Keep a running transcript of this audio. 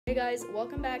Hey guys,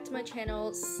 welcome back to my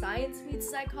channel, Science Meets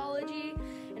Psychology,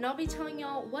 and I'll be telling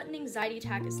y'all what an anxiety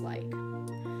attack is like.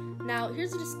 Now,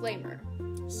 here's a disclaimer.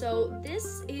 So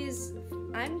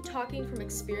I'm talking from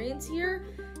experience here.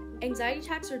 Anxiety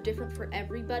attacks are different for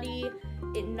everybody.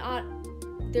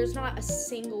 There's not a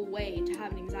single way to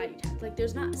have an anxiety attack. Like,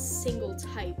 there's not a single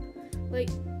type. Like,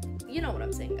 you know what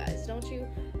I'm saying, guys, don't you?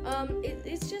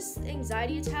 It's just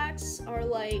anxiety attacks are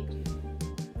like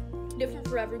different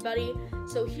for everybody.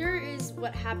 So here is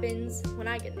what happens when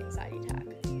I get an anxiety attack.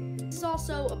 This is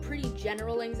also a pretty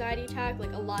general anxiety attack.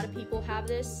 Like, a lot of people have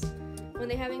this when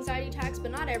they have anxiety attacks,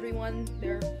 but not everyone.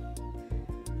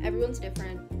 Everyone's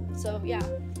different. So yeah,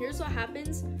 here's what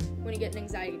happens when you get an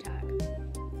anxiety attack.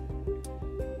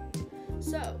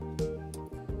 So,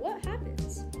 what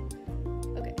happens?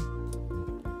 Okay.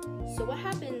 So what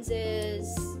happens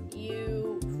is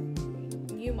you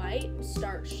might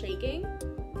start shaking.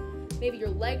 Maybe your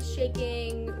legs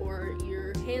shaking, or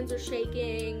your hands are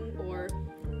shaking, or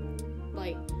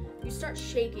like you start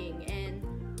shaking and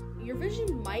your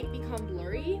vision might become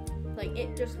blurry. Like,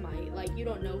 it just might. Like, you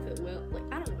don't know if it will. Like,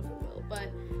 I don't know if it will, but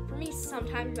for me,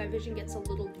 sometimes my vision gets a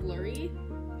little blurry.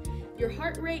 Your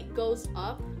heart rate goes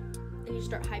up and you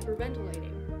start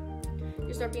hyperventilating.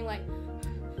 You start being like,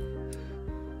 and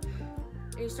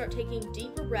you start taking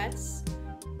deeper breaths,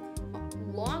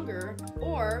 longer,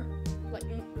 or like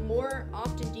more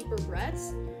often deeper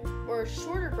breaths, or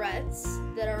shorter breaths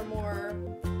that are more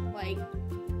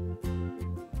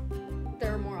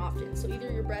often. So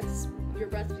either your breaths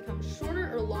become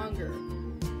shorter or longer,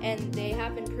 and they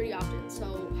happen pretty often.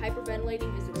 So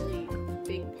hyperventilating is a really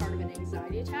big part of an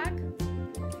anxiety attack.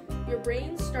 Your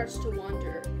brain starts to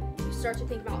wander. You start to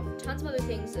think about tons of other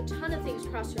things. A ton of things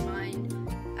cross your mind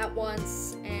at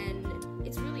once, and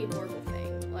it's really a horrible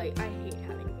thing. Like, I hate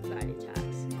having anxiety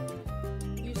attacks.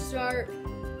 You start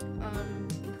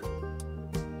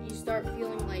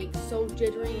feeling like so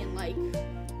jittery, and like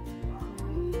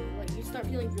you start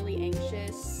feeling really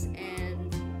anxious,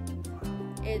 and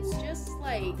it's just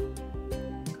like,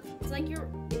 it's like your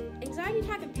anxiety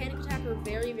attack and panic attack are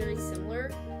very, very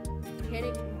similar.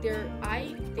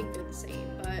 I think they're the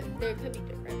same, but they could be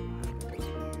different.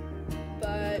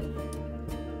 But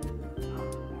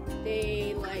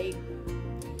they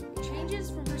changes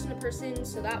from person to person,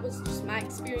 so that was just my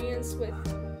experience with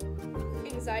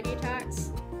anxiety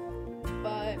attacks.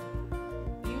 But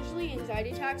usually anxiety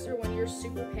attacks are when you're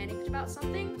super panicked about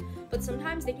something, but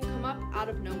sometimes they can come up out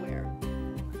of nowhere.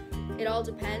 It all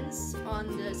depends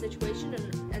on the situation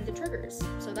and the triggers.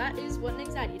 So that is what an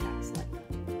anxiety attack is like.